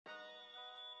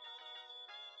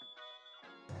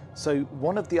So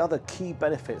one of the other key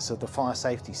benefits of the fire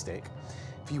safety stick,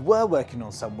 if you were working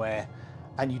on somewhere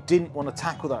and you didn't want to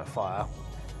tackle that fire,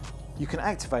 you can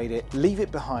activate it, leave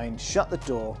it behind, shut the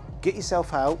door, get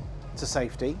yourself out to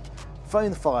safety,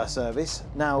 phone the fire service.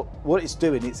 Now what it's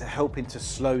doing, it's helping to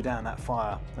slow down that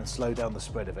fire and slow down the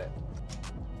spread of it.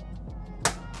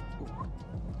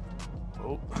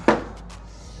 Oh.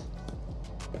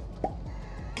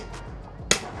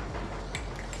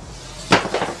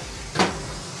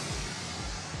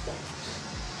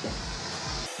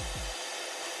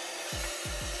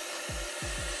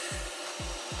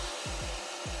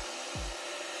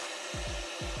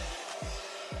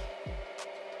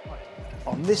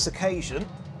 On this occasion,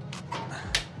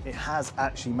 it has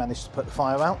actually managed to put the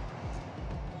fire out.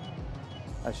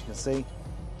 As you can see,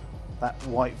 that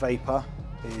white vapour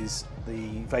is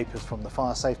the vapours from the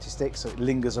fire safety stick, so it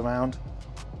lingers around.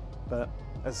 But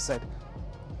as I said,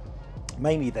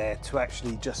 mainly there to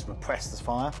actually just repress the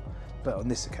fire, but on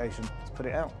this occasion, it's put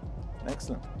it out.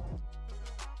 Excellent.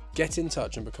 Get in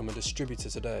touch and become a distributor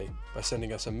today by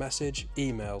sending us a message,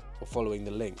 email, or following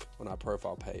the link on our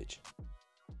profile page.